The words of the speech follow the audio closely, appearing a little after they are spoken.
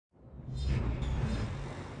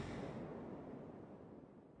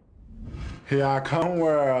Here I come,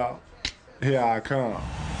 world. Here I come.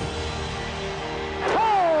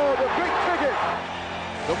 Oh, the big ticket!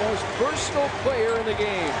 The most versatile player in the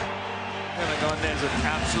game. Kevin Garnett is an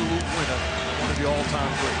absolute winner, one of the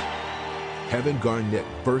all-time greats. Kevin Garnett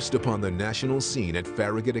burst upon the national scene at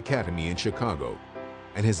Farragut Academy in Chicago,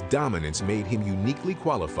 and his dominance made him uniquely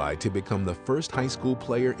qualified to become the first high school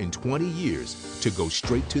player in 20 years to go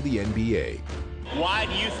straight to the NBA. Why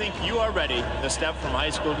do you think you are ready to step from high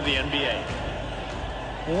school to the NBA?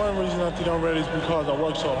 One reason I think I'm ready is because I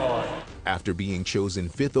work so hard. After being chosen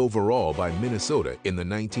 5th overall by Minnesota in the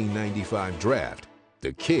 1995 draft,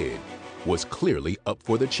 the kid was clearly up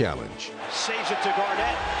for the challenge. Saves it to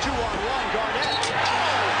Garnett. 2-on-1, Garnett.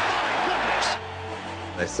 Oh, my goodness!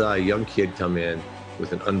 I saw a young kid come in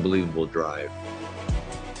with an unbelievable drive.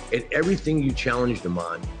 And everything you challenged him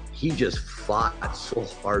on, he just fought so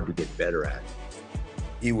hard to get better at.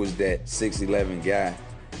 He was that 6'11" guy.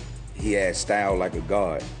 He had style like a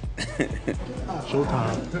guard.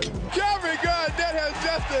 Showtime. Kevin Garnett has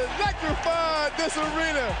just electrified this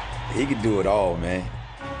arena. He could do it all, man.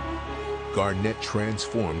 Garnett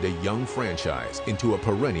transformed a young franchise into a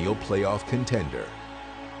perennial playoff contender.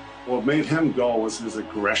 What made him go was his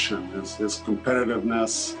aggression, his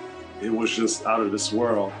competitiveness. It was just out of this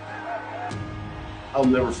world. I'll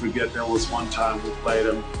never forget, there was one time we played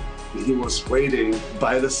him. He was waiting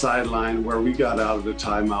by the sideline where we got out of the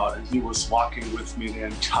timeout, and he was walking with me the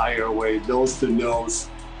entire way, nose to nose.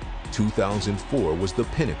 2004 was the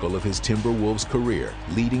pinnacle of his Timberwolves career,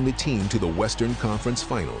 leading the team to the Western Conference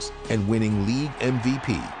Finals and winning league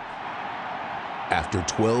MVP. After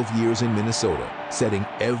 12 years in Minnesota, setting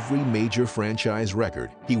every major franchise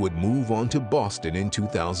record, he would move on to Boston in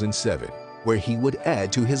 2007, where he would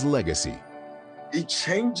add to his legacy. He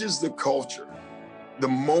changes the culture the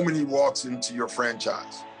moment he walks into your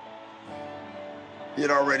franchise. He had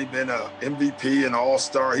already been an MVP, an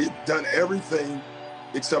all-star. He'd done everything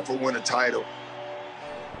except for win a title.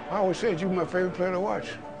 I always said you were my favorite player to watch.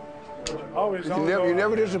 Always, You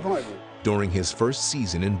never disappoint me. During his first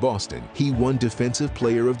season in Boston, he won Defensive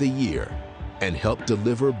Player of the Year and helped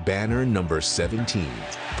deliver banner number 17.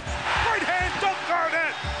 Right hand dunk,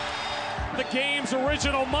 Garnett! The game's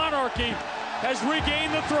original monarchy has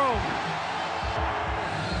regained the throne.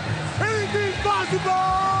 Anything's possible!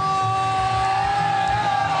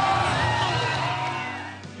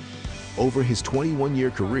 Over his 21-year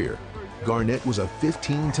career, Garnett was a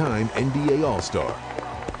 15-time NBA All-Star,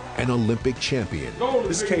 an Olympic champion,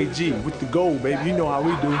 This KG with the gold, baby. You know how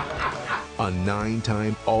we do. a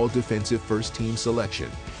 9-time All-Defensive First-Team selection,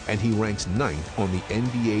 and he ranks 9th on the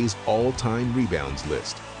NBA's all-time rebounds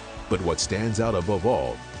list. But what stands out above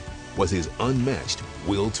all was his unmatched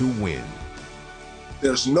will to win.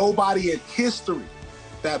 There's nobody in history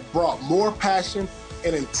that brought more passion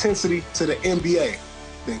and intensity to the NBA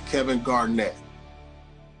than Kevin Garnett.